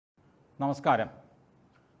നമസ്കാരം.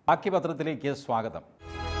 ബാക്കി പത്രത്തിലേക്ക് സ്വാഗതം.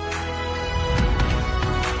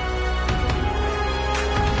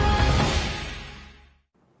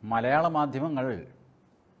 മലയാള മാധ്യമങ്ങൾ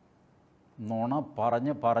നുണ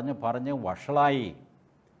പറഞ്ഞ് വഷളായി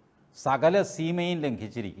സകല സീമയും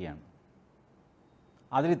ലംഘിച്ചിരിക്കുകയാണ്.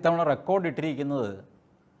 അതിലിത്തവണ റെക്കോർഡ് ഇട്ടിരിക്കുന്നത്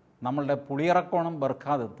നമ്മളുടെ പുളിയറക്കോണം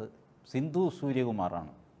ബർഖാദത്ത് സിന്ധു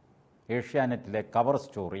സൂര്യകുമാറാണ്. ഏഷ്യാനെറ്റിലെ കവർ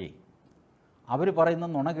സ്റ്റോറി. അവർ പറയുന്ന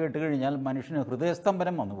നുണ കേട്ട് കഴിഞ്ഞാൽ മനുഷ്യന്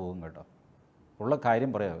ഹൃദയസ്തംഭനം വന്നു പോകും കേട്ടോ. ഉള്ള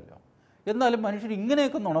കാര്യം പറയാമല്ലോ. എന്നാലും മനുഷ്യർ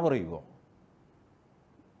ഇങ്ങനെയൊക്കെ നുണ പറയുമോ?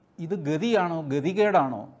 ഇത് ഗതിയാണോ,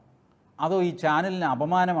 ഗതികേടാണോ, അതോ ഈ ചാനലിന്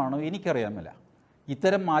അപമാനമാണോ? എനിക്കറിയാമല്ല.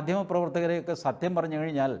 ഇത്തരം മാധ്യമപ്രവർത്തകരെയൊക്കെ സത്യം പറഞ്ഞു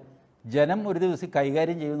കഴിഞ്ഞാൽ ജനം ഒരു ദിവസം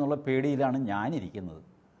കൈകാര്യം ചെയ്യുമെന്നുള്ള പേടിയിലാണ് ഞാനിരിക്കുന്നത്.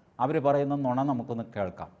 അവർ പറയുന്ന നുണ നമുക്കൊന്ന്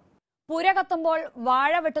കേൾക്കാം. പുര കത്തുമ്പോൾ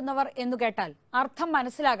വാഴ വെട്ടുന്നവർ എന്നു കേട്ടാൽ അർത്ഥം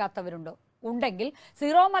മനസ്സിലാകാത്തവരുണ്ടോ? ഉണ്ടെങ്കിൽ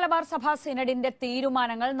സീറോ മലബാർ സഭ സിനഡിന്റെ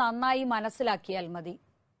തീരുമാനങ്ങൾ നന്നായി മനസ്സിലാക്കിയാൽ മതി.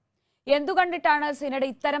 എന്തുകണ്ടിട്ടാണ് സിനഡ്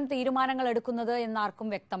ഇത്തരം തീരുമാനങ്ങൾ എടുക്കുന്നത് എന്നാർക്കും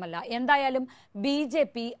വ്യക്തമല്ല. എന്തായാലും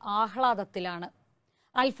BJP ആഹ്ലാദത്തിലാണ്.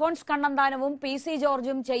 അൽഫോൺസ് കണ്ണന്താനവും PC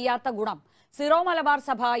ജോർജും ചെയ്യാത്ത ഗുണം സീറോ മലബാർ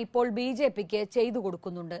സഭ ഇപ്പോൾ BJPക്ക് ചെയ്തു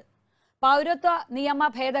കൊടുക്കുന്നുണ്ട്. പൗരത്വ നിയമ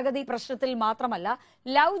ഭേദഗതി പ്രശ്നത്തിൽ മാത്രമല്ല,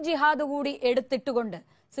 ലവ് ജിഹാദ് കൂടി എടുത്തിട്ടുകൊണ്ട്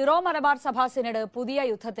സീറോ മലബാർ സഭ സിനഡ് പുതിയ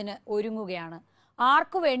യുദ്ധത്തിന് ഒരുങ്ങുകയാണ്.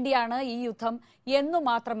 ആർക്കു വേണ്ടിയാണ് ഈ യുദ്ധം എന്നു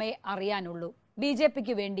മാത്രമേ അറിയാനുള്ളൂ.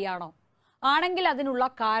 BJPക്ക് വേണ്ടിയാണോ? ആണെങ്കിൽ അതിനുള്ള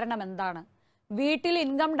കാരണം എന്താണ്? വീട്ടിൽ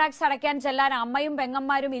ഇൻകം ടാക്സ് അടയ്ക്കാൻ ചെല്ലാൻ അമ്മയും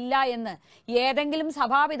പെങ്ങന്മാരും ഇല്ല എന്ന് ഏതെങ്കിലും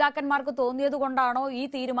സഭാപിതാക്കന്മാർക്ക് തോന്നിയതുകൊണ്ടാണോ ഈ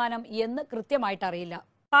തീരുമാനം എന്ന് കൃത്യമായിട്ട് അറിയില്ല.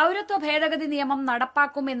 പൗരത്വ ഭേദഗതി നിയമം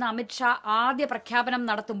നടപ്പാക്കുമെന്ന് അമിത്ഷാ ആദ്യ പ്രഖ്യാപനം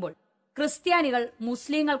നടത്തുമ്പോൾ ക്രിസ്ത്യാനികൾ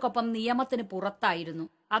മുസ്ലിങ്ങൾക്കൊപ്പം നിയമത്തിന് പുറത്തായിരുന്നു.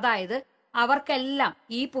 അതായത് അവർക്കെല്ലാം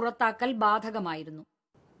ഈ പുറത്താക്കൽ ബാധകമായിരുന്നു.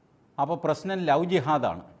 അപ്പോൾ പ്രശ്നം ലവ്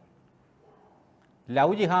ജിഹാദാണ്.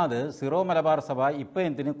 ലവ് ജിഹാദ് സീറോ മലബാർ സഭ ഇപ്പം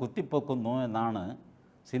എന്തിന് കുത്തിപ്പൊക്കുന്നു എന്നാണ്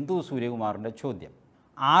സിന്ധു സൂര്യകുമാറിൻ്റെ ചോദ്യം.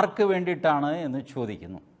 ആർക്ക് വേണ്ടിയിട്ടാണ് എന്ന്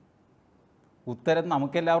ചോദിക്കുന്നു. ഉത്തരം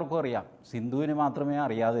നമുക്കെല്ലാവർക്കും അറിയാം. സിന്ധുവിന് മാത്രമേ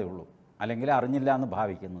അറിയാതെ ഉള്ളൂ, അല്ലെങ്കിൽ അറിഞ്ഞില്ല എന്ന്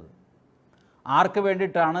ഭാവിക്കുന്നത്. ആർക്ക്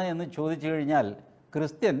വേണ്ടിയിട്ടാണ് എന്ന് ചോദിച്ചു കഴിഞ്ഞാൽ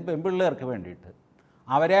ക്രിസ്ത്യൻ പെൺപിള്ളേർക്ക് വേണ്ടിയിട്ട്.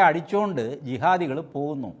 അവരെ അടിച്ചുകൊണ്ട് ജിഹാദികൾ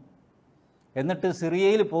പോകുന്നു. എന്നിട്ട്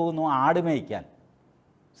സിറിയയിൽ പോകുന്നു ആട് മേയ്ക്കാൻ.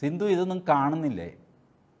 സിന്ധു ഇതൊന്നും കാണുന്നില്ലേ?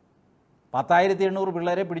 10,800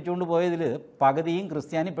 പിള്ളേരെ പിടിച്ചുകൊണ്ട് പോയതിൽ പകുതിയും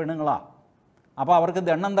ക്രിസ്ത്യാനി പെണ്ണുങ്ങളാണ്. അപ്പോൾ അവർക്ക്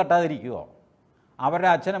ദണ്ണം തട്ടാതിരിക്കുമോ? അവരുടെ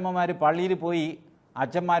അച്ഛനമ്മമാർ പള്ളിയിൽ പോയി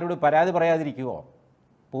അച്ഛന്മാരോട് പരാതി പറയാതിരിക്കുമോ?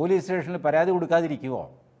 പോലീസ് സ്റ്റേഷനിൽ പരാതി കൊടുക്കാതിരിക്കുമോ?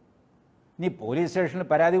 ഇനി പോലീസ് സ്റ്റേഷനിൽ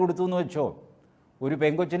പരാതി കൊടുത്തു എന്ന് വെച്ചോ, ഒരു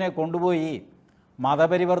പെങ്കൊച്ചിനെ കൊണ്ടുപോയി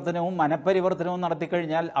മതപരിവർത്തനവും മനപരിവർത്തനവും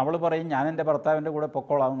നടത്തിക്കഴിഞ്ഞാൽ അവൾ പറയും ഞാൻ എൻ്റെ ഭർത്താവിൻ്റെ കൂടെ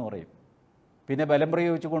പൊക്കോളാമെന്ന് പറയും. പിന്നെ ബലം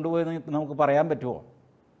പ്രയോഗിച്ച് കൊണ്ടുപോയെന്ന് നമുക്ക് പറയാൻ പറ്റുമോ?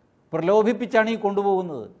 പ്രലോഭിപ്പിച്ചാണ് ഈ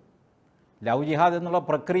കൊണ്ടുപോകുന്നത്. ലവ് ജിഹാദ് എന്നുള്ള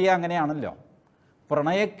പ്രക്രിയ അങ്ങനെയാണല്ലോ.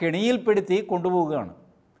 പ്രണയക്കെണിയിൽപ്പെടുത്തി കൊണ്ടുപോവുകയാണ്.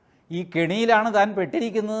 ഈ കെണിയിലാണ് താൻ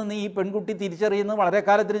പെട്ടിരിക്കുന്നതെന്ന് ഈ പെൺകുട്ടി തിരിച്ചറിയുന്നത് വളരെ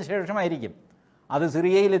കാലത്തിന് ശേഷമായിരിക്കും. അത്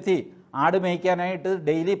സിറിയയിലെത്തി ആട് മേയ്ക്കാനായിട്ട്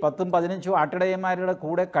ഡെയിലി 10-15 ആട്ടിടയന്മാരുടെ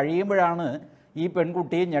കൂടെ കഴിയുമ്പോഴാണ് ഈ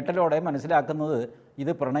പെൺകുട്ടി ഞെട്ടലോടെ മനസ്സിലാക്കുന്നത്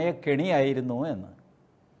ഇത് പ്രണയക്കെണിയായിരുന്നു എന്ന്.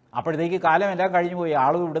 അപ്പോഴത്തേക്ക് കാലമെല്ലാം കഴിഞ്ഞു പോയി,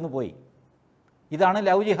 ആളും ഇവിടുന്ന് പോയി. ഇതാണ്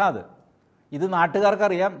ലവ് ജിഹാദ്. ഇത്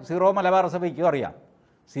നാട്ടുകാർക്കറിയാം, സീറോ മലബാർ സഭയ്ക്കും അറിയാം.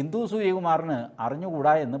 സിന്ധു സൂര്യകുമാറിന്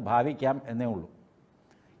അറിഞ്ഞുകൂടാ എന്ന് ഭാവിക്കാം എന്നേ ഉള്ളൂ.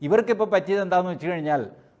 ഇവർക്കിപ്പോൾ പറ്റിയത് എന്താണെന്ന് വെച്ച് കഴിഞ്ഞാൽ,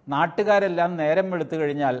 നാട്ടുകാരെല്ലാം നേരം വെളുത്തു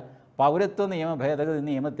കഴിഞ്ഞാൽ പൗരത്വ നിയമ ഭേദഗതി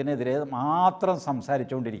നിയമത്തിനെതിരെ മാത്രം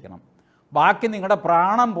സംസാരിച്ചുകൊണ്ടിരിക്കണം. ബാക്കി നിങ്ങളുടെ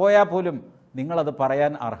പ്രാണം പോയാൽ പോലും നിങ്ങളത്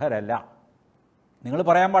പറയാൻ അർഹരല്ല. നിങ്ങൾ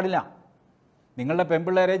പറയാൻ പാടില്ല. നിങ്ങളുടെ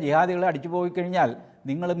പെൺപിള്ളേരെ ജിഹാദികളെ അടിച്ചു പോയിക്കഴിഞ്ഞാൽ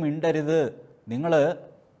നിങ്ങൾ മിണ്ടരുത്. നിങ്ങൾ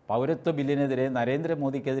പൗരത്വ ബില്ലിനെതിരെ,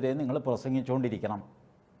 നരേന്ദ്രമോദിക്കെതിരെ നിങ്ങൾ പ്രസംഗിച്ചുകൊണ്ടിരിക്കണം.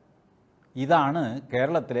 ഇതാണ്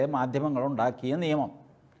കേരളത്തിലെ മാധ്യമങ്ങളുണ്ടാക്കിയ നിയമം.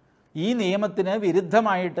 ഈ നിയമത്തിന്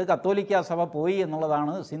വിരുദ്ധമായിട്ട് കത്തോലിക്ക സഭ പോയി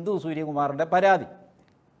എന്നുള്ളതാണ് സിന്ധു സൂര്യകുമാറിൻ്റെ പരാതി.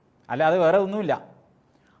 അല്ലാതെ വേറെ ഒന്നുമില്ല.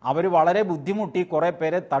 അവർ വളരെ ബുദ്ധിമുട്ടി കുറേ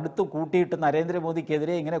പേരെ തടുത്തു കൂട്ടിയിട്ട്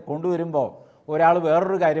നരേന്ദ്രമോദിക്കെതിരെ ഇങ്ങനെ കൊണ്ടുവരുമ്പോൾ ഒരാൾ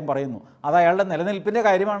വേറൊരു കാര്യം പറയുന്നു. അത് അയാളുടെ നിലനിൽപ്പിൻ്റെ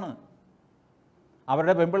കാര്യമാണ്.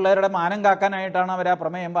 അവരുടെ പെൺപിള്ളേരുടെ മാനം കാക്കാനായിട്ടാണ് അവർ ആ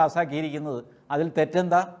പ്രമേയം പാസ്സാക്കിയിരിക്കുന്നത്. അതിൽ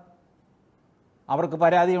തെറ്റെന്താ? അവർക്ക്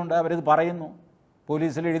പരാതിയുണ്ട്, അവരിത് പറയുന്നു,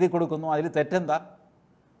 പോലീസിൽ എഴുതി കൊടുക്കുന്നു. അതിൽ തെറ്റെന്താ?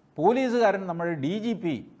 പോലീസുകാരൻ നമ്മുടെ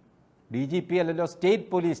DGP അല്ലല്ലോ, സ്റ്റേറ്റ്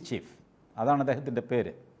പോലീസ് ചീഫ്, അതാണ് അദ്ദേഹത്തിൻ്റെ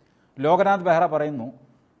പേര്, ലോകനാഥ് ബെഹ്റ പറയുന്നു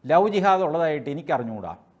ലവ് ജിഹാദ് ഉള്ളതായിട്ട്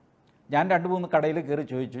എനിക്കറിഞ്ഞുകൂടാ. ഞാൻ 2-3 കടയിൽ കയറി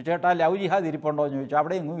ചോദിച്ചു, ചേട്ടാ ലവ് ജിഹാദ് ഇരിപ്പുണ്ടോ എന്ന് ചോദിച്ചു.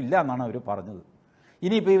 അവിടെ ഒന്നും ഇല്ല എന്നാണ് അവർ പറഞ്ഞത്.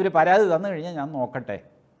 ഇനിയിപ്പോൾ ഇവർ പരാതി തന്നു കഴിഞ്ഞാൽ ഞാൻ നോക്കട്ടെ.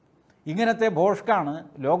 ഇങ്ങനത്തെ ഭോഷ്കാണ്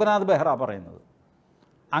ലോകനാഥ് ബെഹ്റ പറയുന്നത്.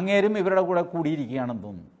 അങ്ങേരും ഇവരുടെ കൂടെ കൂടിയിരിക്കുകയാണെന്ന്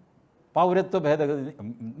തോന്നുന്നു. പൗരത്വ ഭേദഗതി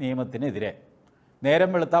നിയമത്തിനെതിരെ നേരം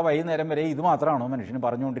വെളുത്താൽ വൈകുന്നേരം വരെ ഇത് മാത്രമാണോ മനുഷ്യന്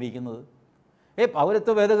പറഞ്ഞുകൊണ്ടിരിക്കുന്നത്?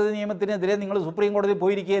 പൗരത്വ ഭേദഗതി നിയമത്തിനെതിരെ നിങ്ങൾ സുപ്രീം കോടതിയിൽ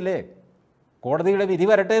പോയിരിക്കുകയല്ലേ? കോടതിയുടെ വിധി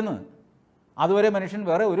വരട്ടെ എന്ന്. അതുവരെ മനുഷ്യൻ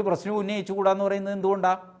വേറെ ഒരു പ്രശ്നവും ഉന്നയിച്ചുകൂടാന്ന് പറയുന്നത്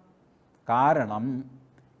എന്തുകൊണ്ടാണ്? കാരണം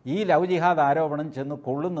ഈ ലവ് ജിഹാദ് ആരോപണം ചെന്ന്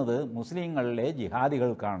കൊള്ളുന്നത് മുസ്ലിങ്ങളിലെ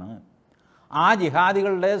ജിഹാദികൾക്കാണ്. ആ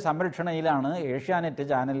ജിഹാദികളുടെ സംരക്ഷണയിലാണ് ഏഷ്യാനെറ്റ്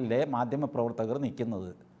ചാനലിലെ മാധ്യമപ്രവർത്തകർ നിൽക്കുന്നത്.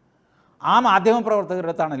 ആ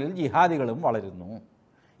മാധ്യമപ്രവർത്തകരുടെ തണലിൽ ജിഹാദികളും വളരുന്നു.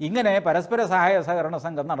 ഇങ്ങനെ പരസ്പര സഹായ സഹകരണ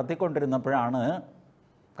സംഘം നടത്തിക്കൊണ്ടിരുന്നപ്പോഴാണ്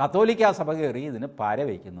കത്തോലിക്ക സഭ കയറി ഇതിന് പാര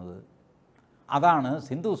വയ്ക്കുന്നത്. അതാണ്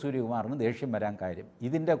സിന്ധു സൂര്യകുമാറിന് ദേഷ്യം വരാൻ കാര്യം.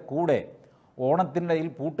 ഇതിൻ്റെ കൂടെ ഓണത്തിൻ്റെ ഇടയിൽ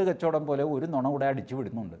പൂട്ടുകച്ചവടം പോലെ ഒരു നുണ കൂടെ അടിച്ചു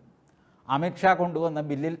വിടുന്നുണ്ട്. അമിത്ഷാ കൊണ്ടുവന്ന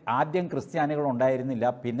ബില്ലിൽ ആദ്യം ക്രിസ്ത്യാനികൾ ഉണ്ടായിരുന്നില്ല,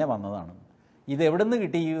 പിന്നെ വന്നതാണ്. ഇതെവിടെ നിന്ന്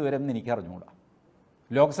കിട്ടി ഈ വിവരം എന്ന് എനിക്കറിഞ്ഞുകൂടാ.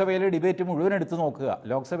 ലോക്സഭയിലെ ഡിബേറ്റ് മുഴുവൻ എടുത്തു നോക്കുക,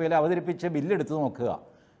 ലോക്സഭയിൽ അവതരിപ്പിച്ച ബില്ലെടുത്ത് നോക്കുക,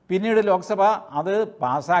 പിന്നീട് ലോക്സഭ അത്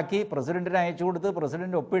പാസ്സാക്കി പ്രസിഡന്റിന് അയച്ചു കൊടുത്ത്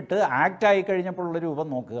പ്രസിഡന്റ് ഒപ്പിട്ട് ആക്റ്റായി കഴിഞ്ഞപ്പോഴുള്ള രൂപം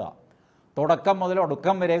നോക്കുക. തുടക്കം മുതൽ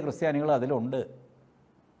ഒടുക്കം വരെ ക്രിസ്ത്യാനികൾ അതിലുണ്ട്.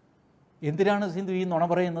 എന്തിനാണ് സിന്ധു ഈ നുണ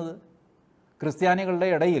പറയുന്നത്? ക്രിസ്ത്യാനികളുടെ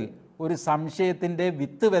ഇടയിൽ ഒരു സംശയത്തിൻ്റെ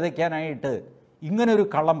വിത്ത് വിതയ്ക്കാനായിട്ട് ഇങ്ങനൊരു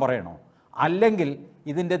കള്ളം പറയണോ? അല്ലെങ്കിൽ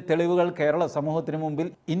ഇതിൻ്റെ തെളിവുകൾ കേരള സമൂഹത്തിന് മുമ്പിൽ,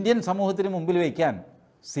 ഇന്ത്യൻ സമൂഹത്തിന് മുമ്പിൽ വയ്ക്കാൻ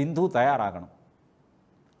സിന്ധു തയ്യാറാകണം.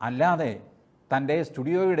 അല്ലാതെ തൻ്റെ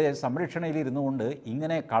സ്റ്റുഡിയോയുടെ സംരക്ഷണയിൽ ഇരുന്നു കൊണ്ട്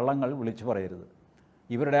ഇങ്ങനെ കള്ളങ്ങൾ വിളിച്ചു പറയരുത്.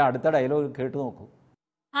 ഇവരുടെ അടുത്ത ഡയലോഗ് കേട്ടു നോക്കൂ.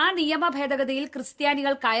 ആ നിയമ ഭേദഗതിയിൽ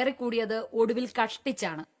ക്രിസ്ത്യാനികൾ കയറിക്കൂടിയത് ഒടുവിൽ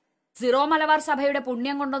കഷ്ടിച്ചാണ്. സിറോ മലബാർ സഭയുടെ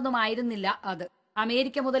പുണ്യം കൊണ്ടൊന്നും ആയിരുന്നില്ല അത്.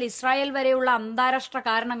 അമേരിക്ക മുതൽ ഇസ്രായേൽ വരെയുള്ള അന്താരാഷ്ട്ര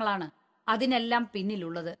കാരണങ്ങളാണ് അതിനെല്ലാം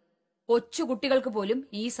പിന്നിലുള്ളത്. കൊച്ചുകുട്ടികൾക്ക് പോലും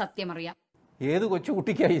ഈ സത്യമറിയാം. ഏത്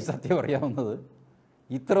കൊച്ചുകുട്ടിക്കാണ് ഈ സത്യം അറിയാവുന്നത്?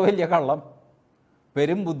 ഇത്ര വലിയ കള്ളം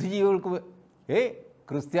പെരും ബുദ്ധിജീവികൾക്ക്.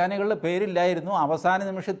 ക്രിസ്ത്യാനികളുടെ പേരില്ലായിരുന്നു, അവസാന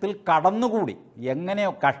നിമിഷത്തിൽ കടന്നുകൂടി.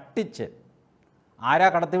 എങ്ങനെയോ കഷ്ടിച്ച്. ആരാ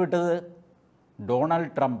കടത്തിവിട്ടത്?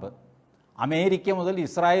 Donald Trump. അമേരിക്ക മുതൽ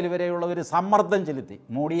ഇസ്രായേൽ വരെയുള്ളവർ സമ്മർദ്ദം ചെലുത്തി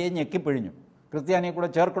മോഡിയെ ഞെക്കിപ്പിഴിഞ്ഞു. ക്രിസ്ത്യാനിയെ കൂടെ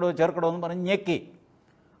ചേർക്കടോ എന്ന് പറഞ്ഞ് ഞെക്കി.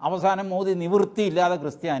 അവസാനം മോദി നിവൃത്തിയില്ലാതെ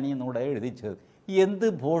ക്രിസ്ത്യാനി എന്നൂടെ എഴുതിച്ചത്. എന്ത്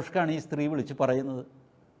ഭോഷ്കാണ് ഈ സ്ത്രീ വിളിച്ച് പറയുന്നത്?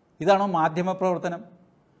 ഇതാണോ മാധ്യമപ്രവർത്തനം?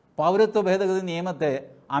 പൗരത്വ ഭേദഗതി നിയമത്തെ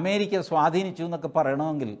അമേരിക്ക സ്വാധീനിച്ചു എന്നൊക്കെ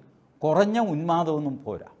പറയണമെങ്കിൽ കുറഞ്ഞ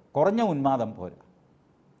ഉന്മാദം പോരാ.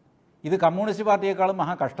 ഇത് കമ്മ്യൂണിസ്റ്റ് പാർട്ടിയേക്കാളും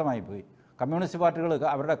മഹാ കഷ്ടമായിപ്പോയി. കമ്മ്യൂണിസ്റ്റ് പാർട്ടികൾ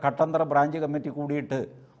അവരുടെ കട്ടന്തറ ബ്രാഞ്ച് കമ്മിറ്റി കൂടിയിട്ട്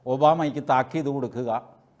ഒബാമയ്ക്ക് താക്കീത് കൊടുക്കുക,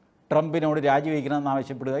 ട്രംപിനോട് രാജിവെക്കണമെന്ന്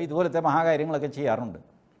ആവശ്യപ്പെടുക, ഇതുപോലത്തെ മഹാകാര്യങ്ങളൊക്കെ ചെയ്യാറുണ്ട്.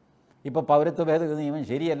 ഇപ്പോൾ പൗരത്വ ഭേദഗതി നിയമം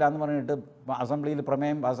ശരിയല്ല എന്ന് പറഞ്ഞിട്ട് അസംബ്ലിയിൽ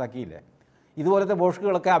പ്രമേയം പാസ്സാക്കിയില്ലേ? ഇതുപോലത്തെ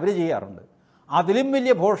ഭോഷ്കുകളൊക്കെ അവർ ചെയ്യാറുണ്ട്. അതിലും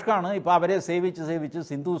വലിയ ഭോഷ്കാണ് ഇപ്പോൾ അവരെ സേവിച്ച്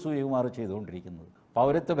സിന്ധു സൂര്യകുമാർ ചെയ്തുകൊണ്ടിരിക്കുന്നത്.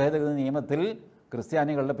 പൗരത്വ ഭേദഗതി നിയമത്തിൽ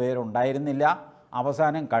ക്രിസ്ത്യാനികളുടെ പേരുണ്ടായിരുന്നില്ല,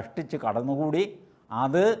 അവസാനം കഷ്ടിച്ച് കടന്നുകൂടി.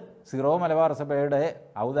 അത് സിറോ മലബാർ സഭയുടെ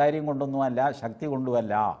ഔദാര്യം കൊണ്ടൊന്നുമല്ല, ശക്തി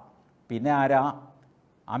കൊണ്ടുമല്ല. പിന്നെ ആരാ?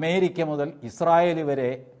 അമേരിക്ക മുതൽ ഇസ്രായേൽ വരെ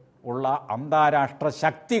ഉള്ള അന്താരാഷ്ട്ര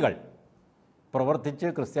ശക്തികൾ പ്രവർത്തിച്ച്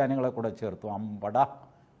ക്രിസ്ത്യാനികളെ കൂടെ ചേർത്തു. അമ്പട,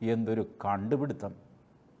 എന്തൊരു കണ്ടുപിടുത്തം!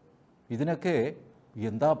 ഇതിനൊക്കെ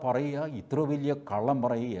എന്താ പറയുക? ഇത്ര വലിയ കള്ളം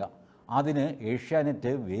പറയുക, അതിന്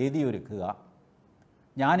ഏഷ്യാനെറ്റ് വേദിയൊരുക്കുക.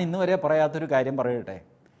 ഞാൻ ഇന്ന് വരെ പറയാത്തൊരു കാര്യം പറയട്ടെ.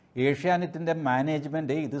 ഏഷ്യാനെറ്റിൻ്റെ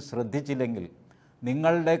മാനേജ്മെൻറ്റ് ഇത് ശ്രദ്ധിച്ചില്ലെങ്കിൽ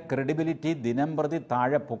നിങ്ങളുടെ ക്രെഡിബിലിറ്റി ദിനം പ്രതി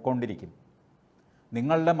താഴെ പൊയ്ക്കൊണ്ടിരിക്കും.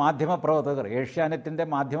 നിങ്ങളുടെ മാധ്യമപ്രവർത്തകർ, ഏഷ്യാനെറ്റിൻ്റെ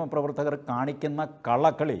മാധ്യമപ്രവർത്തകർ കാണിക്കുന്ന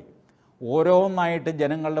കള്ളക്കളി ഓരോന്നായിട്ട്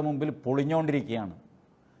ജനങ്ങളുടെ മുമ്പിൽ പൊളിഞ്ഞുകൊണ്ടിരിക്കുകയാണ്.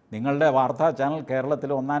 നിങ്ങളുടെ വാർത്താ ചാനൽ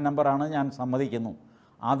കേരളത്തിൽ 1-ാം നമ്പറാണ്, ഞാൻ സമ്മതിക്കുന്നു.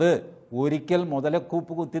 അത് ഒരിക്കൽ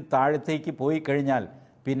മുതലക്കൂപ്പ് കുത്തി താഴത്തേക്ക് പോയി കഴിഞ്ഞാൽ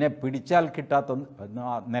പിന്നെ പിടിച്ചാൽ കിട്ടാത്ത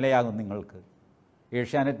നിലയാകും നിങ്ങൾക്ക്.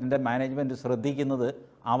 ഏഷ്യാനെറ്റിൻ്റെ മാനേജ്മെൻറ്റ് ശ്രദ്ധിക്കുന്നത്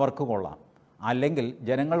അവർക്ക് കൊള്ളാം. അല്ലെങ്കിൽ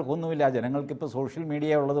ജനങ്ങൾക്കൊന്നുമില്ല. ജനങ്ങൾക്കിപ്പോൾ സോഷ്യൽ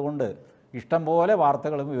മീഡിയ ഉള്ളതുകൊണ്ട് ഇഷ്ടം പോലെ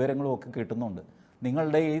വാർത്തകളും വിവരങ്ങളും ഒക്കെ കിട്ടുന്നുണ്ട്.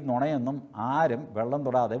 നിങ്ങളുടെ ഈ നുണയൊന്നും ആരും വെള്ളം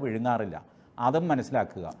തൊടാതെ വിഴുങ്ങാറില്ല. അതും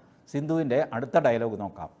മനസ്സിലാക്കുക. സിന്ധുവിൻ്റെ അടുത്ത ഡയലോഗ്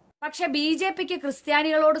നോക്കാം. പക്ഷെ BJPക്ക്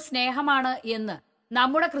ക്രിസ്ത്യാനികളോട് സ്നേഹമാണ് എന്ന്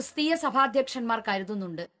നമ്മുടെ ക്രിസ്തീയ സഭാധ്യക്ഷന്മാർ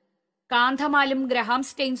കരുതുന്നുണ്ട്. കാന്തമാലും ഗ്രഹാം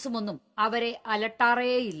സ്റ്റെയിൻസും ഒന്നും അവരെ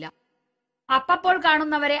അലട്ടാറേയില്ല. അപ്പപ്പോൾ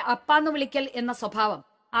കാണുന്നവരെ അപ്പാന്ന് വിളിക്കൽ എന്ന സ്വഭാവം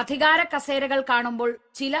അധികാര കസേരകൾ കാണുമ്പോൾ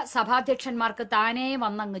ചില സഭാധ്യക്ഷന്മാർക്ക് താനേ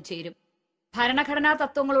വന്നങ്ങ് ചേരും. ഭരണഘടനാ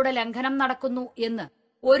തത്വങ്ങളുടെ ലംഘനം നടക്കുന്നു എന്ന്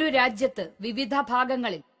ഒരു രാജ്യത്ത് വിവിധ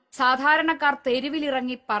ഭാഗങ്ങളിൽ സാധാരണക്കാർ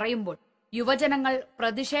തെരുവിലിറങ്ങി പറയുമ്പോൾ, യുവജനങ്ങൾ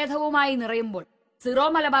പ്രതിഷേധവുമായി നിറയുമ്പോൾ സിറോ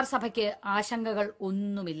മലബാർ സഭയ്ക്ക് ആശങ്കകൾ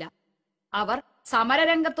ഒന്നുമില്ല. അവർ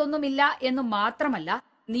സമരരംഗത്തൊന്നുമില്ല എന്ന് മാത്രമല്ല,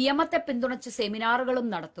 നിയമത്തെ പിന്തുണച്ച് സെമിനാറുകളും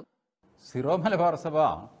നടത്തും. സിറോ മലബാർ സഭ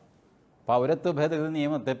പൗരത്വ ഭേദഗതി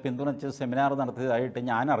നിയമത്തെ പിന്തുണച്ച് സെമിനാർ നടത്തിയതായിട്ട്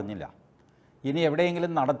ഞാൻ അറിഞ്ഞില്ല. ഇനി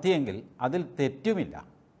എവിടെയെങ്കിലും നടത്തിയെങ്കിൽ അതിൽ തെറ്റുമില്ല.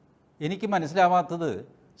 എനിക്ക് മനസ്സിലാവാത്തത്,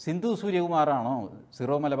 സിന്ധു സൂര്യകുമാറാണോ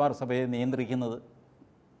സിറോ മലബാർ സഭയെ നിയന്ത്രിക്കുന്നത്?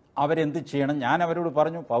 അവരെന്ത് ചെയ്യണം? ഞാൻ അവരോട്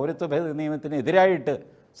പറഞ്ഞു, പൗരത്വ ഭേദഗതി നിയമത്തിനെതിരായിട്ട്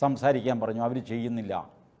സംസാരിക്കാൻ പറഞ്ഞു. അവർ ചെയ്യുന്നില്ല.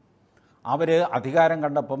 അവർ അധികാരം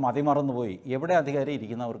കണ്ടപ്പം അതിമറന്നുപോയി. എവിടെ അധികാരം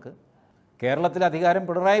ഇരിക്കുന്നവർക്ക്? കേരളത്തിൽ അധികാരം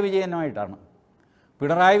പിണറായി വിജയനുമായിട്ടാണ്.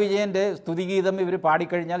 പിണറായി വിജയൻ്റെ സ്തുതിഗീതം ഇവർ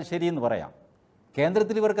പാടിക്കഴിഞ്ഞാൽ ശരിയെന്ന് പറയാം.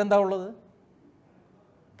 കേന്ദ്രത്തിൽ ഇവർക്ക് എന്താ ഉള്ളത്?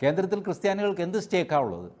 കേന്ദ്രത്തിൽ ക്രിസ്ത്യാനികൾക്ക് എന്ത് സ്റ്റേക്കാണ്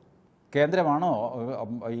ഉള്ളത്? കേന്ദ്രമാണോ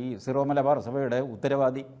ഈ സിറോ മലബാർ സഭയുടെ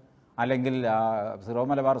ഉത്തരവാദി? അല്ലെങ്കിൽ സിറോ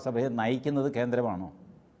മലബാർ സഭയെ നയിക്കുന്നത് കേന്ദ്രമാണോ?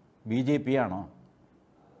 BJP ആണോ?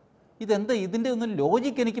 ഇതെന്താ? ഇതിൻ്റെ ഒന്നും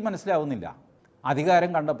ലോജിക്ക് എനിക്ക് മനസ്സിലാവുന്നില്ല.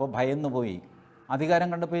 അധികാരം കണ്ടപ്പോൾ ഭയന്നു പോയി. അധികാരം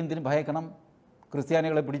കണ്ടപ്പോൾ എന്തിനു ഭയക്കണം?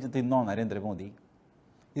 ക്രിസ്ത്യാനികളെ പിടിച്ച് തിന്നോ നരേന്ദ്രമോദി?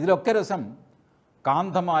 ഇതിലൊക്കെ രസം,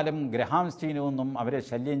 കാന്തമാലും ഗ്രഹാംസ്റ്റീനും ഒന്നും അവരെ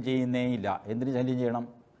ശല്യം ചെയ്യുന്നേയില്ല. എന്തിനു ശല്യം ചെയ്യണം?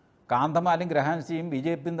 കാന്തമാലും ഗ്രഹാംസ്റ്റീനും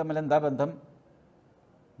BJPയും തമ്മിൽ എന്താ ബന്ധം?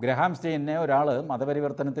 ഗ്രഹാംസ്റ്റീനെ ഒരാൾ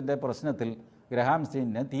മതപരിവർത്തനത്തിൻ്റെ പ്രശ്നത്തിൽ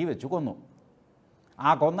ഗ്രഹാംസ്റ്റീനെ തീ വെച്ച് കൊന്നു.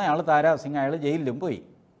 ആ കൊന്നയാൾ താരാസിംഗ്, അയാൾ ജയിലിലും പോയി.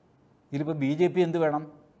 ഇതിലിപ്പോൾ BJP എന്ത് വേണം?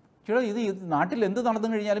 ചേട്ടാ, ഇത് നാട്ടിൽ എന്ത് നടന്നു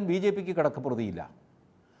കഴിഞ്ഞാലും BJPക്ക് കിടക്കപ്രതിയില്ല.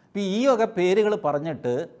 ഇപ്പോൾ ഈ വക പേരുകൾ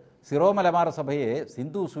പറഞ്ഞിട്ട് സിറോ മലബാർ സഭയെ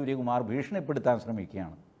സിന്ധു സൂര്യകുമാർ ഭീഷണിപ്പെടുത്താൻ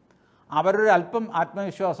ശ്രമിക്കുകയാണ്. അവരൊരു അല്പം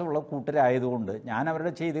ആത്മവിശ്വാസമുള്ള കൂട്ടരായതുകൊണ്ട് ഞാൻ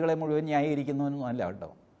അവരുടെ ചെയ്തികളെ മുഴുവൻ ന്യായീകരിക്കുന്നതൊന്നും അല്ല കേട്ടോ.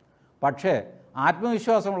 പക്ഷേ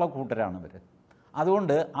ആത്മവിശ്വാസമുള്ള കൂട്ടരാണ് ഇവർ.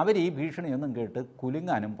 അതുകൊണ്ട് അവർ ഈ ഭീഷണിയൊന്നും കേട്ട്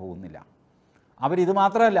കുലുങ്ങാനും പോകുന്നില്ല. അവരിത്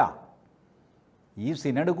മാത്രമല്ല, ഈ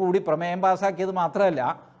സിനഡ് കൂടി പ്രമേയം പാസ്സാക്കിയത് മാത്രമല്ല,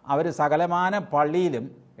 അവർ സകലമാന പള്ളിയിലും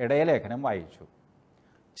ഇടയലേഖനം വായിച്ചു.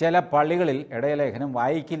 ചില പള്ളികളിൽ ഇടയലേഖനം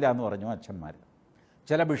വായിക്കില്ല എന്ന് പറഞ്ഞു അച്ഛന്മാർ.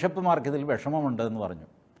 ചില ബിഷപ്പുമാർക്ക് ഇതിൽ വിഷമമുണ്ടെന്ന് പറഞ്ഞു.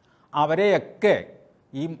 അവരെയൊക്കെ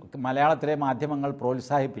ഈ മലയാളത്തിലെ മാധ്യമങ്ങൾ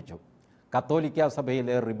പ്രോത്സാഹിപ്പിച്ചു. കത്തോലിക്ക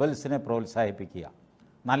സഭയിലെ റിബൽസിനെ പ്രോത്സാഹിപ്പിക്കുക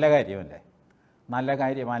നല്ല കാര്യമല്ലേ? നല്ല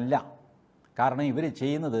കാര്യമല്ല. കാരണം ഇവർ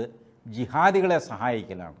ചെയ്യുന്നത് ജിഹാദികളെ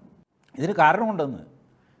സഹായിക്കലാണ്. ഇതിന് കാരണമുണ്ടെന്ന്.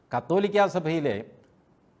 കത്തോലിക്ക സഭയിലെ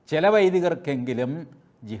ചില വൈദികർക്കെങ്കിലും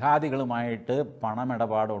ജിഹാദികളുമായിട്ട്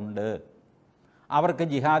പണമിടപാടുണ്ട്. അവർക്ക്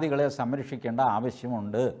ജിഹാദികളെ സംരക്ഷിക്കേണ്ട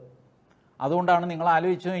ആവശ്യമുണ്ട്. അതുകൊണ്ടാണ് നിങ്ങൾ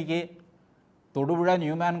ആലോചിച്ച് നോക്കി, തൊടുപുഴ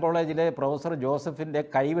ന്യൂമാൻ കോളേജിലെ പ്രൊഫസർ ജോസഫിൻ്റെ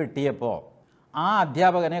കൈവെട്ടിയപ്പോൾ ആ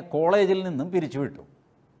അധ്യാപകനെ കോളേജിൽ നിന്നും പിരിച്ചുവിട്ടു.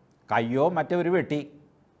 കയ്യോ മറ്റവർ വെട്ടി,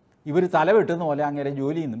 ഇവർ തല വെട്ടുന്ന പോലെ അങ്ങനെ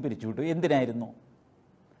ജോലിയിൽ നിന്നും പിരിച്ചുവിട്ടു. എന്തിനായിരുന്നു?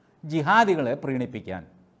 ജിഹാദികളെ പ്രീണിപ്പിക്കാൻ.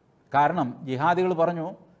 കാരണം ജിഹാദികൾ പറഞ്ഞു,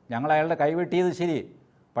 ഞങ്ങൾ അയാളുടെ കൈവെട്ടിയത് ശരി,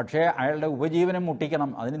 പക്ഷേ അയാളുടെ ഉപജീവനം മുട്ടിക്കണം,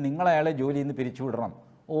 അതിന് നിങ്ങൾ അയാളെ ജോലിയിൽ നിന്ന് പിരിച്ചുവിടണം.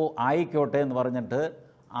 ഓ ആയിക്കോട്ടെ എന്ന് പറഞ്ഞിട്ട്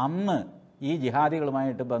അന്ന് ഈ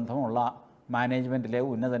ജിഹാദികളുമായിട്ട് ബന്ധമുള്ള മാനേജ്മെൻറ്റിലെ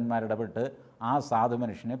ഉന്നതന്മാരിടപെട്ട് ആ സാധു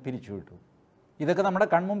മനുഷ്യനെ പിരിച്ചുവിട്ടു. ഇതൊക്കെ നമ്മുടെ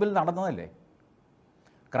കൺമുമ്പിൽ നടന്നതല്ലേ?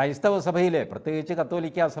 ക്രൈസ്തവ സഭയിലെ, പ്രത്യേകിച്ച്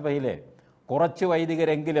കത്തോലിക്ക സഭയിലെ കുറച്ച്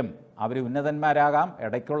വൈദികരെങ്കിലും, അവർ ഉന്നതന്മാരാകാം,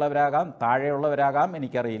 ഇടയ്ക്കുള്ളവരാകാം, താഴെയുള്ളവരാകാം,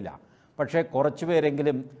 എനിക്കറിയില്ല, പക്ഷേ കുറച്ച്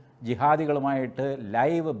പേരെങ്കിലും ജിഹാദികളുമായിട്ട്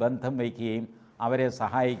ലൈവ് ബന്ധം വയ്ക്കുകയും അവരെ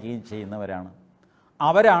സഹായിക്കുകയും ചെയ്യുന്നവരാണ്.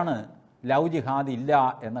 അവരാണ് ലവ് ജിഹാദ് ഇല്ല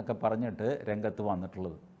എന്നൊക്കെ പറഞ്ഞിട്ട് രംഗത്ത്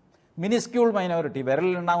വന്നിട്ടുള്ളത്. മിനിസ്ക്യൂൾ മൈനോറിറ്റി,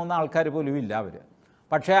 വിരലിലുണ്ടാകുന്ന ആൾക്കാർ പോലും ഇല്ല അവർ.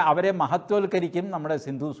 പക്ഷേ അവരെ മഹത്വവൽക്കരിക്കും നമ്മുടെ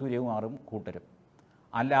സിന്ധു സൂര്യകുമാറും കൂട്ടരും.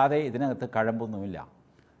 അല്ലാതെ ഇതിനകത്ത് കഴമ്പൊന്നുമില്ല.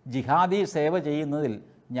 ജിഹാദി സേവ ചെയ്യുന്നതിൽ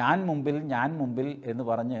ഞാൻ മുമ്പിൽ എന്ന്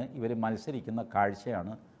പറഞ്ഞ് ഇവർ മത്സരിക്കുന്ന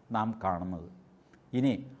കാഴ്ചയാണ് നാം കാണുന്നത്.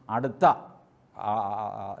 ഇനി അടുത്ത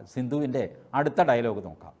സിന്ധുവിൻ്റെ അടുത്ത ഡയലോഗ്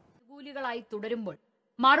നോക്കാം. അനുകൂലികളായി തുടരുമ്പോൾ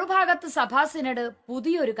മറുഭാഗത്ത് സഭാ സിനഡ്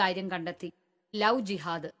പുതിയൊരു കാര്യം കണ്ടെത്തി: ലവ്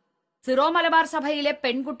ജിഹാദ്. സിറോ മലബാർ സഭയിലെ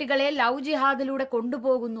പെൺകുട്ടികളെ ലവ് ജിഹാദിലൂടെ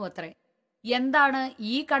കൊണ്ടുപോകുന്നു അത്രേ. എന്താണ്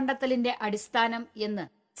ഈ കണ്ടെത്തലിന്റെ അടിസ്ഥാനം എന്ന്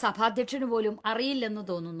സഭാധ്യക്ഷന് പോലും അറിയില്ലെന്ന്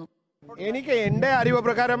തോന്നുന്നു. എനിക്ക് എന്റെ അറിവ്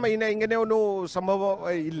പ്രകാരം ഇങ്ങനെ ഒരു സംഭവം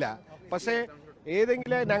ഇല്ല. പക്ഷേ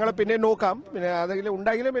ഏതെങ്കിലും ഞങ്ങൾ പിന്നെ നോക്കാം, പിന്നെ അതെങ്കിലും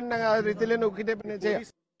ഉണ്ടെങ്കിലും പിന്നെ ആ രീതിയിൽ നോക്കിയിട്ട് പിന്നെ ചെയ്യാം.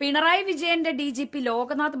 പിണറായി വിജയന്റെ DGP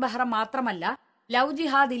ലോക്നാഥ് ബെഹ്റ മാത്രമല്ല ലവ്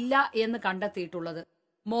ജിഹാദ് ഇല്ല എന്ന് കണ്ടെത്തിയിട്ടുള്ളത്.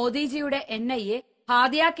 മോദിജിയുടെ NIA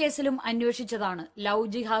ഹാദിയ കേസിലും അന്വേഷിച്ചതാണ് ലവ്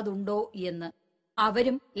ജിഹാദ് ഉണ്ടോ എന്ന്.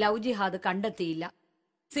 അവരും ലവ് ജിഹാദ് കണ്ടെത്തിയില്ല.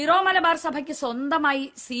 സിറോ മലബാർ സഭയ്ക്ക് സ്വന്തമായി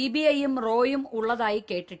CBIയും റോയും ഉള്ളതായി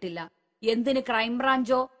കേട്ടിട്ടില്ല. എന്തിന്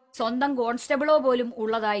ക്രൈംബ്രാഞ്ചോ സ്വന്തം കോൺസ്റ്റബിളോ പോലും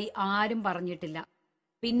ഉള്ളതായി ആരും പറഞ്ഞിട്ടില്ല.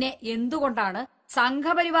 പിന്നെ എന്തുകൊണ്ടാണ്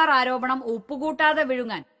സംഘപരിവാർ ആരോപണം ഉപ്പുകൂട്ടാതെ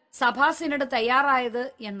വിഴുങ്ങാൻ സഭാ സിനഡ് തയ്യാറായത്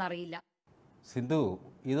എന്നറിയില്ല. സിന്ധു,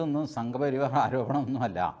 ഇതൊന്നും സംഘപരിവാർ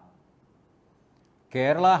ആരോപണമൊന്നുമല്ല.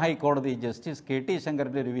 കേരള ഹൈക്കോടതി ജസ്റ്റിസ് KT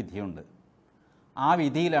ശങ്കറിൻ്റെ ഒരു വിധിയുണ്ട്. ആ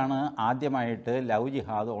വിധിയിലാണ് ആദ്യമായിട്ട് ലവ്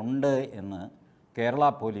ജിഹാദ് ഉണ്ട് എന്ന് കേരള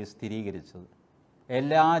പോലീസ് സ്ഥിരീകരിച്ചത്.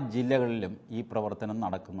 എല്ലാ ജില്ലകളിലും ഈ പ്രവർത്തനം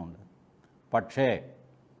നടക്കുന്നുണ്ട്. പക്ഷേ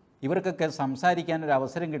ഇവർക്കൊക്കെ സംസാരിക്കാനൊരു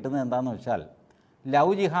അവസരം കിട്ടുന്നത് എന്താണെന്ന് വെച്ചാൽ,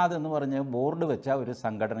 ലവ് ജിഹാദ് എന്ന് പറഞ്ഞ് ബോർഡ് വെച്ച ഒരു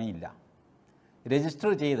സംഘടനയില്ല,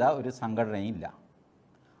 രജിസ്റ്റർ ചെയ്ത ഒരു സംഘടനയില്ല.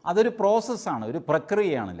 അതൊരു പ്രോസസ്സാണ്, ഒരു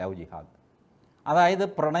പ്രക്രിയയാണ് ലവ് ജിഹാദ്. അതായത്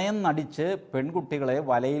പ്രണയം നടിച്ച് പെൺകുട്ടികളെ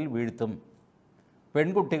വലയിൽ വീഴ്ത്തും.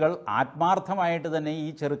 പെൺകുട്ടികൾ ആത്മാർത്ഥമായിട്ട് തന്നെ ഈ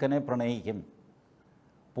ചെറുക്കനെ പ്രണയിക്കും,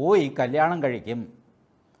 പോയി കല്യാണം കഴിക്കും,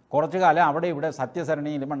 കുറച്ചു കാലം അവിടെ ഇവിടെ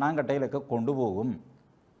സത്യസരണിയിലും മണ്ണാങ്കട്ടയിലൊക്കെ കൊണ്ടുപോകും.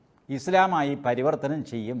 ഇസ്ലാമായി പരിവർത്തനം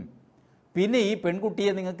ചെയ്യും. പിന്നെ ഈ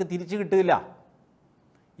പെൺകുട്ടിയെ നിങ്ങൾക്ക് തിരിച്ചു കിട്ടില്ല.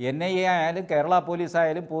 NIA ആയാലും കേരള പോലീസ്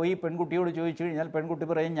ആയാലും പോയി പെൺകുട്ടിയോട് ചോദിച്ചു കഴിഞ്ഞാൽ പെൺകുട്ടി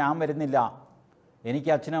പറയും, ഞാൻ വരുന്നില്ല, എനിക്ക്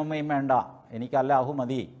അച്ഛനും അമ്മയും വേണ്ട, എനിക്ക് അല്ലാഹു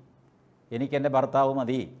മതി, എനിക്കെൻ്റെ ഭർത്താവ്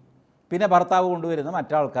മതി, പിന്നെ ഭർത്താവ് കൊണ്ടുവരുന്ന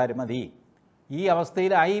മറ്റാൾക്കാർ മതി. ഈ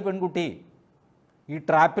അവസ്ഥയിലായി പെൺകുട്ടി. ഈ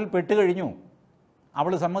ട്രാപ്പിൽ പെട്ട് കഴിഞ്ഞു.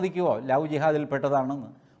 അവൾ സമ്മതിക്കുമോ ലവ് ജിഹാദിൽ പെട്ടതാണെന്ന്?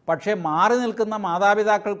 പക്ഷേ മാറി നിൽക്കുന്ന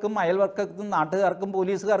മാതാപിതാക്കൾക്കും അയൽവർക്കും നാട്ടുകാർക്കും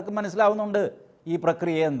പോലീസുകാർക്കും മനസ്സിലാവുന്നുണ്ട് ഈ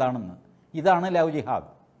പ്രക്രിയ എന്താണെന്ന്. ഇതാണ് ലവ് ജിഹാദ്.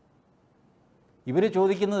 ഇവർ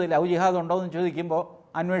ചോദിക്കുന്നത് ലവ് ജിഹാദ് ഉണ്ടോ എന്ന് ചോദിക്കുമ്പോൾ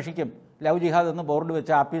അന്വേഷിക്കും. ലവ് ജിഹാദ് എന്ന് ബോർഡ്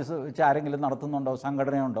വെച്ച് ആഫീസ് വെച്ച് ആരെങ്കിലും നടത്തുന്നുണ്ടോ?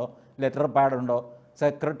 സംഘടനയുണ്ടോ? ലെറ്റർ പാഡുണ്ടോ?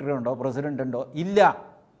 സെക്രട്ടറി ഉണ്ടോ? പ്രസിഡൻ്റ് ഉണ്ടോ? ഇല്ല,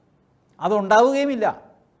 അതുണ്ടാവുകയുമില്ല.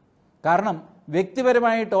 കാരണം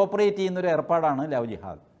വ്യക്തിപരമായിട്ട് ഓപ്പറേറ്റ് ചെയ്യുന്നൊരു ഏർപ്പാടാണ് ലവ്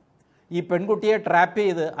ജിഹാദ്. ഈ പെൺകുട്ടിയെ ട്രാപ്പ്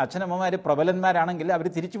ചെയ്ത് അച്ഛനമ്മമാർ പ്രബലന്മാരാണെങ്കിൽ അവർ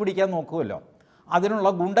തിരിച്ചു പിടിക്കാൻ നോക്കുമല്ലോ. അതിനുള്ള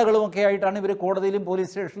ഗുണ്ടകളുമൊക്കെ ആയിട്ടാണ് ഇവർ കോടതിയിലും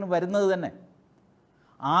പോലീസ് സ്റ്റേഷനിലും വരുന്നത് തന്നെ.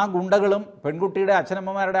 ആ ഗുണ്ടകളും പെൺകുട്ടിയുടെ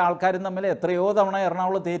അച്ഛനമ്മമാരുടെ ആൾക്കാരും തമ്മിൽ എത്രയോ തവണ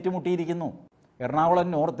എറണാകുളത്ത് ഏറ്റുമുട്ടിയിരിക്കുന്നു. എറണാകുളം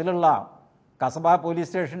നോർത്തിലുള്ള കസബ പോലീസ്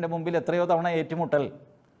സ്റ്റേഷൻ്റെ മുമ്പിൽ എത്രയോ തവണ ഏറ്റുമുട്ടൽ,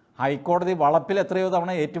 ഹൈക്കോടതി വളപ്പിൽ എത്രയോ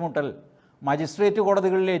തവണ ഏറ്റുമുട്ടൽ, മജിസ്ട്രേറ്റ്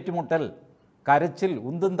കോടതികളിൽ ഏറ്റുമുട്ടൽ, കരച്ചിൽ,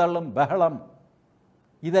 ഉന്തും തള്ളും, ബഹളം,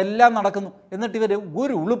 ഇതെല്ലാം നടക്കുന്നു. എന്നിട്ട് ഇവർ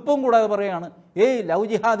ഒരു ഉളുപ്പും കൂടാതെ പറയുകയാണ്, ഏയ് ലവ്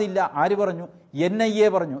ജിഹാദ് ഇല്ല. ആര് പറഞ്ഞു? NIA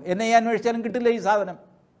പറഞ്ഞു. NIA അന്വേഷിച്ചാലും കിട്ടില്ല ഈ സാധനം.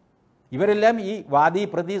 ഇവരെല്ലാം ഈ വാദി,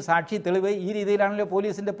 പ്രതി, സാക്ഷി, തെളിവ്, ഈ രീതിയിലാണല്ലോ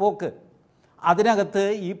പോലീസിൻ്റെ പോക്ക്. അതിനകത്ത്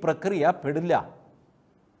ഈ പ്രക്രിയ പെടില്ല.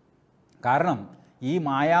 കാരണം ഈ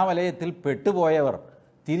മായാവലയത്തിൽ പെട്ടുപോയവർ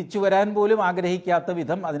തിരിച്ചു വരാൻ പോലും ആഗ്രഹിക്കാത്ത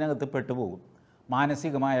വിധം അതിനകത്ത് പെട്ടുപോകും.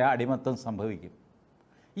 മാനസികമായ അടിമത്തം സംഭവിക്കും.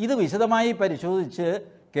 ഇത് വിശദമായി പരിശോധിച്ച്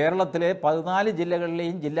കേരളത്തിലെ 14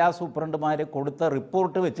 ജില്ലകളിലെയും ജില്ലാ സൂപ്രണ്ടുമാർ കൊടുത്ത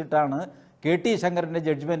റിപ്പോർട്ട് വെച്ചിട്ടാണ് KT ശങ്കരൻ്റെ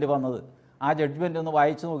ജഡ്ജ്മെൻറ്റ് വന്നത്. ആ ജഡ്ജ്മെൻ്റ് ഒന്ന്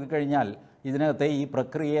വായിച്ചു നോക്കിക്കഴിഞ്ഞാൽ ഇതിനകത്തെ ഈ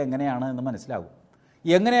പ്രക്രിയ എങ്ങനെയാണ് എന്ന് മനസ്സിലാകും.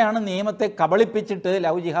 എങ്ങനെയാണ് നിയമത്തെ കബളിപ്പിച്ചിട്ട്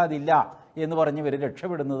ലവ് ജിഹാദ് ഇല്ല എന്ന് പറഞ്ഞ് ഇവർ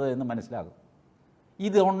രക്ഷപ്പെടുന്നത് എന്ന് മനസ്സിലാകും.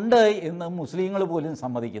 ഇതുണ്ട് എന്ന് മുസ്ലിങ്ങൾ പോലും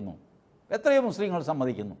സമ്മതിക്കുന്നു. എത്രയോ മുസ്ലിങ്ങൾ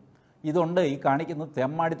സമ്മതിക്കുന്നു. ഇതുണ്ട്, ഈ കാണിക്കുന്നത്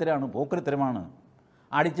തെമ്മാടിത്തരാണ്, പോക്കൃത്തരമാണ്,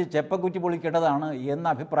 അടിച്ച് ചെപ്പക്കുറ്റി പൊളിക്കേണ്ടതാണ് എന്ന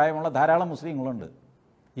അഭിപ്രായമുള്ള ധാരാളം മുസ്ലിങ്ങളുണ്ട്.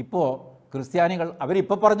 ഇപ്പോൾ ക്രിസ്ത്യാനികൾ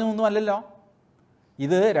അവരിപ്പോൾ പറഞ്ഞതൊന്നും അല്ലല്ലോ.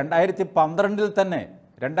 ഇത് 2012 തന്നെ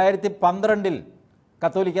 2012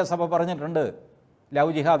 കത്തോലിക്ക സഭ പറഞ്ഞിട്ടുണ്ട്,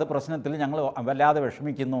 ലവ് ജിഹാദ് പ്രശ്നത്തിൽ ഞങ്ങൾ വല്ലാതെ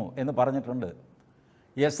വിഷമിക്കുന്നു എന്ന് പറഞ്ഞിട്ടുണ്ട്.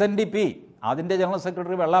 SNDP അതിൻ്റെ ജനറൽ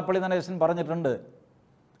സെക്രട്ടറി വെള്ളാപ്പള്ളി നടേശൻ പറഞ്ഞിട്ടുണ്ട്,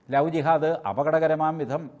 ലവ് ജിഹാദ് അപകടകരമാം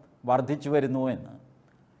വിധം വർദ്ധിച്ചു വരുന്നു എന്ന്.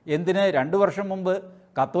 എന്തിന്? 2 വർഷം മുമ്പ്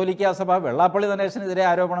കത്തോലിക്ക സഭ വെള്ളാപ്പള്ളി നടേശനെതിരെ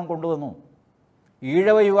ആരോപണം കൊണ്ടുവന്നു.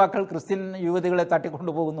 ഈഴവ യുവാക്കൾ ക്രിസ്ത്യൻ യുവതികളെ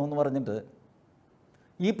തട്ടിക്കൊണ്ടുപോകുന്നു എന്ന് പറഞ്ഞിട്ട്.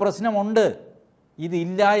 ഈ പ്രശ്നമുണ്ട്.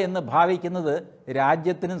 ഇതില്ല എന്ന് ഭാവിക്കുന്നത്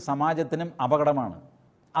രാജ്യത്തിനും സമാജത്തിനും അപകടമാണ്.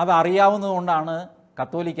 അതറിയാവുന്നതുകൊണ്ടാണ്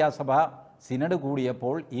കത്തോലിക്ക സഭ സിനഡ്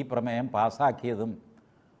കൂടിയപ്പോൾ ഈ പ്രമേയം പാസ്സാക്കിയതും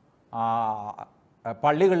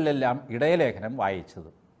പള്ളികളിലെല്ലാം ഇടയലേഖനം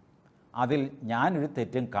വായിച്ചതും. അതിൽ ഞാനൊരു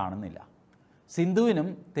തെറ്റും കാണുന്നില്ല. സിന്ധുവിനും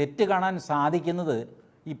തെറ്റ് കാണാൻ സാധിക്കുന്നത്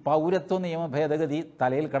ഈ പൗരത്വ നിയമ ഭേദഗതി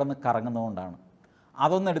തലയിൽ കിടന്ന് കറങ്ങുന്നതുകൊണ്ടാണ്.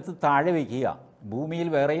 അതൊന്നെടുത്ത് താഴെ വയ്ക്കുക. ഭൂമിയിൽ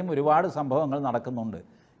വേറെയും ഒരുപാട് സംഭവങ്ങൾ നടക്കുന്നുണ്ട്,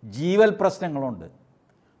 ജീവൽ പ്രശ്നങ്ങളുണ്ട്.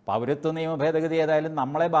 പൗരത്വ നിയമ ഭേദഗതി ഏതായാലും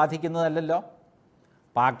നമ്മളെ ബാധിക്കുന്നതല്ലല്ലോ.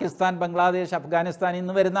 പാകിസ്ഥാൻ, ബംഗ്ലാദേശ്, അഫ്ഗാനിസ്ഥാനിൽ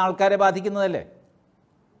നിന്ന് വരുന്ന ആൾക്കാരെ ബാധിക്കുന്നതല്ലേ.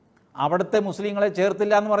 അവിടുത്തെ മുസ്ലിങ്ങളെ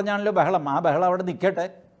ചേർത്തില്ല എന്ന് പറഞ്ഞാണല്ലോ ബഹളം. ആ ബഹളം അവിടെ നിൽക്കട്ടെ.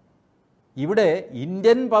 ഇവിടെ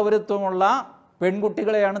ഇന്ത്യൻ പൗരത്വമുള്ള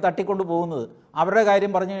പെൺകുട്ടികളെയാണ് തട്ടിക്കൊണ്ടു പോകുന്നത്. അവരുടെ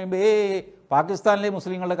കാര്യം പറഞ്ഞു കഴിയുമ്പോൾ പാകിസ്ഥാനിലെ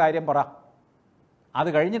മുസ്ലിങ്ങളുടെ കാര്യം പറ. അത്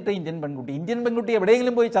കഴിഞ്ഞിട്ട് ഇന്ത്യൻ പെൺകുട്ടി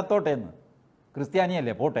എവിടെയെങ്കിലും പോയി ചത്തോട്ടെ എന്ന്.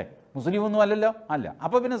 ക്രിസ്ത്യാനിയല്ലേ, പോട്ടെ, മുസ്ലിമൊന്നും അല്ലല്ലോ, അല്ല.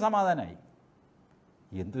 അപ്പോൾ പിന്നെ സമാധാനമായി.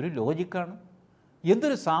 എന്തൊരു ലോജിക്കാണ്,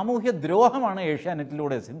 എന്തൊരു സാമൂഹ്യ ദ്രോഹമാണ്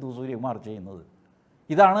ഏഷ്യാനെറ്റിലൂടെ സിന്ധു സൂര്യകുമാർ ചെയ്യുന്നത്.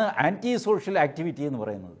 ഇതാണ് ആൻറ്റി സോഷ്യൽ ആക്ടിവിറ്റി എന്ന്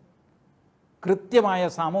പറയുന്നത്. കൃത്യമായ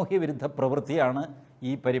സാമൂഹ്യ വിരുദ്ധ പ്രവൃത്തിയാണ്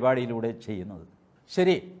ഈ പരിപാടിയിലൂടെ ചെയ്യുന്നത്.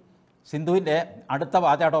 ശരി, സിന്ധുവിൻ്റെ അടുത്ത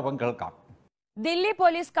വാചാടോപം കേൾക്കാം. ദില്ലി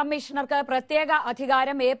പോലീസ് കമ്മീഷണർക്ക് പ്രത്യേക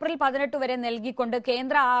അധികാരം ഏപ്രിൽ 18 വരെ നൽകിക്കൊണ്ട്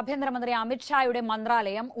കേന്ദ്ര ആഭ്യന്തരമന്ത്രി അമിത്ഷായുടെ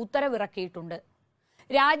മന്ത്രാലയം ഉത്തരവിറക്കിയിട്ടുണ്ട്.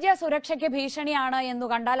 രാജ്യ സുരക്ഷയ്ക്ക് ഭീഷണിയാണ് എന്നു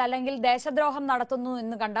കണ്ടാൽ, അല്ലെങ്കിൽ ദേശദ്രോഹം നടത്തുന്നു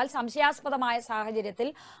എന്ന് കണ്ടാൽ സംശയാസ്പദമായ സാഹചര്യത്തിൽ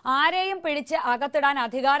ആരെയും പിടിച്ച് അകത്തിടാൻ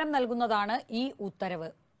അധികാരം നൽകുന്നതാണ് ഈ ഉത്തരവ്.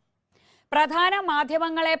 പ്രധാന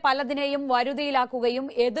മാധ്യമങ്ങളെ പലതിനെയും വരുതിയിലാക്കുകയും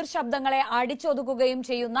എതിർ ശബ്ദങ്ങളെ അടിച്ചൊതുക്കുകയും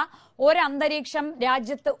ചെയ്യുന്ന ഒരന്തരീക്ഷം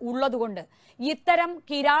രാജ്യത്ത് ഉള്ളതുകൊണ്ട് ഇത്തരം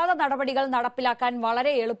കിരാത നടപടികൾ നടപ്പിലാക്കാൻ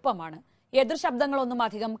വളരെ എളുപ്പമാണ്. എതിർ ശബ്ദങ്ങളൊന്നും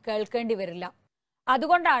അധികം കേൾക്കേണ്ടി വരില്ല.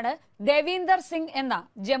 അതുകൊണ്ടാണ് ദേവീന്ദർ സിംഗ് എന്ന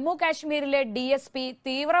ജമ്മു കാശ്മീരിലെ DSP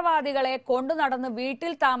തീവ്രവാദികളെ കൊണ്ടു നടന്ന്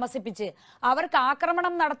വീട്ടിൽ താമസിപ്പിച്ച് അവർക്ക്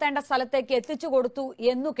ആക്രമണം നടത്തേണ്ട സ്ഥലത്തേക്ക് എത്തിച്ചു കൊടുത്തു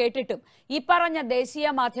എന്നു കേട്ടിട്ടും ഈ പറഞ്ഞ ദേശീയ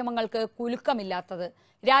മാധ്യമങ്ങൾക്ക് കുലുക്കമില്ലാത്തത്.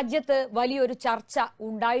 രാജ്യത്ത് വലിയൊരു ചർച്ച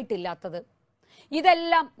ഉണ്ടായിട്ടില്ലാത്തത്.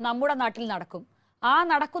 ഇതെല്ലാം നമ്മുടെ നാട്ടിൽ നടക്കും. ആ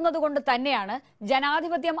നടക്കുന്നത് കൊണ്ട് തന്നെയാണ്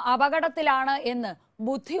ജനാധിപത്യം അപകടത്തിലാണ് എന്ന്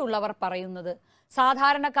ബുദ്ധിയുള്ളവർ പറയുന്നത്.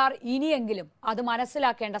 സാധാരണക്കാർ ഇനിയെങ്കിലും അത്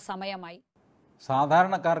മനസ്സിലാക്കേണ്ട സമയമായി.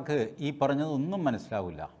 സാധാരണക്കാർക്ക് ഈ പറഞ്ഞതൊന്നും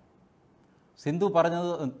മനസ്സിലാവില്ല. സിന്ധു പറഞ്ഞത്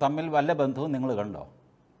തമ്മിൽ വല്ല ബന്ധവും നിങ്ങൾ കണ്ടോ?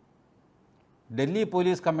 ഡൽഹി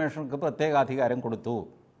പോലീസ് കമ്മീഷണർക്ക് പ്രത്യേക അധികാരം കൊടുത്തു,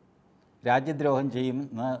 രാജ്യദ്രോഹം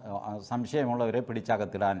ചെയ്യുമെന്ന് സംശയമുള്ളവരെ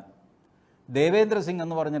പിടിച്ചകത്തിടാൻ. ദേവേന്ദ്ര സിംഗ്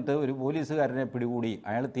എന്ന് പറഞ്ഞിട്ട് ഒരു പോലീസുകാരനെ പിടികൂടി,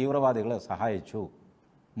 അയാൾ തീവ്രവാദികളെ സഹായിച്ചു.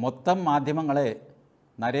 മൊത്തം മാധ്യമങ്ങളെ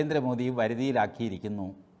നരേന്ദ്രമോദി വരുതിയിലാക്കിയിരിക്കുന്നു.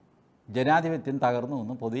 ജനാധിപത്യം തകർന്നു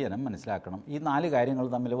എന്ന് പൊതുജനം മനസ്സിലാക്കണം. ഈ 4 കാര്യങ്ങൾ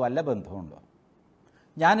തമ്മിൽ വല്ല ബന്ധമുണ്ടോ?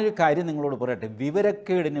 ഞാനൊരു കാര്യം നിങ്ങളോട് പറയട്ടെ,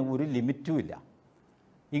 വിവരക്കേടിന് ഒരു ലിമിറ്റുമില്ല.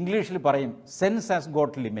 ഇംഗ്ലീഷിൽ പറയും സെൻസ് ഹാസ്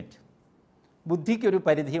ഗോട്ട് ലിമിറ്റ്. ബുദ്ധിക്കൊരു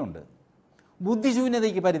പരിധിയുണ്ട്,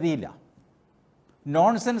 ബുദ്ധിശൂന്യതയ്ക്ക് പരിധിയില്ല.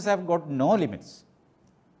 Nonsense have got no limits.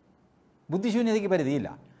 ബുദ്ധിശൂന്യതയ്ക്ക് പരിധിയില്ല.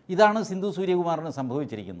 ഇതാണ് സിന്ധു സൂര്യകുമാറിന്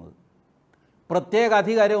സംഭവിച്ചിരിക്കുന്നത്. പ്രത്യേക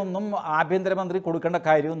അധികാരമൊന്നും ആഭ്യന്തരമന്ത്രി കൊടുക്കേണ്ട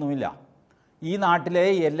കാര്യമൊന്നുമില്ല. ഈ നാട്ടിലെ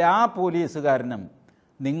എല്ലാ പോലീസുകാരനും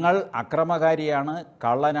നിങ്ങൾ അക്രമകാരിയാണ്,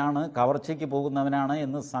 കള്ളനാണ്, കവർച്ചയ്ക്ക് പോകുന്നവനാണ്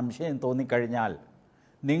എന്ന് സംശയം തോന്നിക്കഴിഞ്ഞാൽ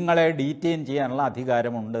നിങ്ങളെ ഡീറ്റെയിൻ ചെയ്യാനുള്ള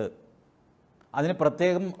അധികാരമുണ്ട്. അതിന്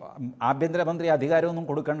പ്രത്യേകം ആഭ്യന്തരമന്ത്രി അധികാരമൊന്നും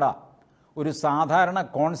കൊടുക്കണ്ട. ഒരു സാധാരണ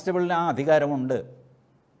കോൺസ്റ്റബിളിന് ആ അധികാരമുണ്ട്.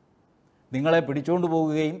 നിങ്ങളെ പിടിച്ചുകൊണ്ട്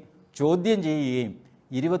പോവുകയും ചോദ്യം ചെയ്യുകയും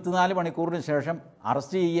 24 മണിക്കൂറിന് ശേഷം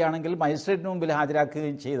അറസ്റ്റ് ചെയ്യുകയാണെങ്കിൽ മജിസ്ട്രേറ്റിന് മുമ്പിൽ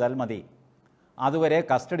ഹാജരാക്കുകയും ചെയ്താൽ മതി. അതുവരെ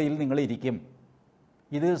കസ്റ്റഡിയിൽ നിങ്ങൾ ഇരിക്കും.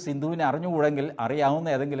 ഇത് സിന്ധുവിനെ അറിഞ്ഞുകൂടെങ്കിൽ അറിയാവുന്ന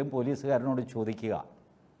ഏതെങ്കിലും പോലീസുകാരനോട് ചോദിക്കുക.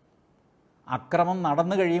 അക്രമം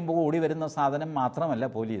നടന്നു കഴിയുമ്പോൾ ഓടി വരുന്ന സാധനം മാത്രമല്ല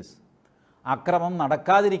പോലീസ്. അക്രമം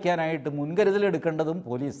നടക്കാതിരിക്കാനായിട്ട് മുൻകരുതലെടുക്കേണ്ടതും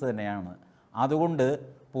പോലീസ് തന്നെയാണ്. അതുകൊണ്ട്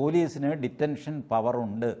പോലീസിന് ഡിറ്റൻഷൻ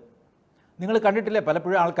പവറുണ്ട്. നിങ്ങൾ കണ്ടിട്ടില്ലേ,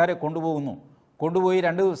 പലപ്പോഴും ആൾക്കാരെ കൊണ്ടുപോയി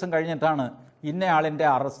 2 ദിവസം കഴിഞ്ഞിട്ടാണ് ഇന്നയാളിൻ്റെ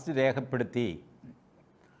അറസ്റ്റ് രേഖപ്പെടുത്തി.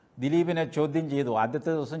 ദിലീപിനെ ചോദ്യം ചെയ്തു,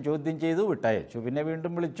 ആദ്യത്തെ ദിവസം ചോദ്യം ചെയ്തു, വിട്ടയച്ചു. പിന്നെ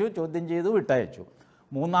വീണ്ടും വിളിച്ചു, ചോദ്യം ചെയ്തു, വിട്ടയച്ചു.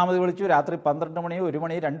 3ാമത് വിളിച്ചു, രാത്രി 12 മണി, 1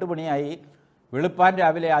 മണി, 2 മണിയായി. വെളുപ്പാൻ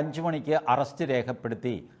രാവിലെ 5 മണിക്ക് അറസ്റ്റ്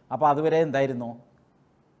രേഖപ്പെടുത്തി. അപ്പോൾ അതുവരെ എന്തായിരുന്നു?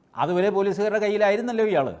 അതുവരെ പോലീസുകാരുടെ കയ്യിലായിരുന്നല്ലോ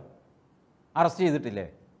ഇയാൾ. അറസ്റ്റ്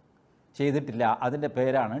ചെയ്തിട്ടില്ല. അതിൻ്റെ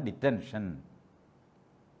പേരാണ് ഡിറ്റൻഷൻ.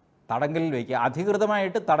 തടങ്കലിൽ വയ്ക്കുക.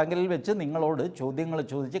 അധികൃതമായിട്ട് തടങ്കലിൽ വെച്ച് നിങ്ങളോട് ചോദ്യങ്ങൾ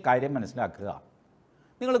ചോദിച്ച് കാര്യം മനസ്സിലാക്കുക.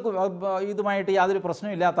 നിങ്ങൾക്ക് ഇതുമായിട്ട് യാതൊരു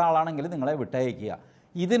പ്രശ്നമില്ലാത്ത ആളാണെങ്കിൽ നിങ്ങളെ വിട്ടയക്കുക.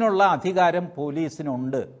 ഇതിനുള്ള അധികാരം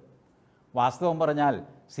പോലീസിനുണ്ട്. വാസ്തവം പറഞ്ഞാൽ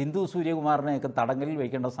സിന്ധു സൂര്യകുമാറിനെയൊക്കെ തടങ്കലിൽ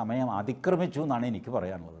വയ്ക്കേണ്ട സമയം അതിക്രമിച്ചു എന്നാണ് എനിക്ക്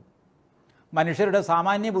പറയാനുള്ളത്. മനുഷ്യരുടെ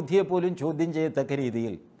സാമാന്യ ബുദ്ധിയെപ്പോലും ചോദ്യം ചെയ്യത്തക്ക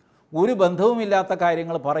രീതിയിൽ ഒരു ബന്ധവുമില്ലാത്ത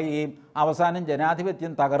കാര്യങ്ങൾ പറയുകയും അവസാനം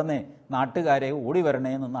ജനാധിപത്യം തകർന്നേ നാട്ടുകാരെ ഓടി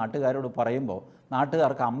വരണേ എന്ന് നാട്ടുകാരോട് പറയുമ്പോൾ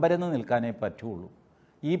നാട്ടുകാർക്ക് അമ്പരന്ന് നിൽക്കാനേ പറ്റുള്ളൂ.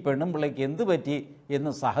 ഈ പെണ്ണും പിള്ളയ്ക്ക് എന്ത് പറ്റി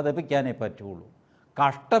എന്ന് സഹതപിക്കാനേ പറ്റുള്ളൂ.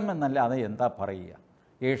 കഷ്ടം എന്നല്ലാതെ എന്താ പറയുക?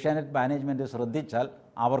 ഏഷ്യാനെറ്റ് മാനേജ്മെൻറ്റ് ശ്രദ്ധിച്ചാൽ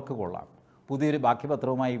അവർക്ക് കൊള്ളാം. പുതിയൊരു ബാക്കി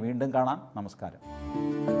പത്രവുമായി വീണ്ടും കാണാം. നമസ്കാരം.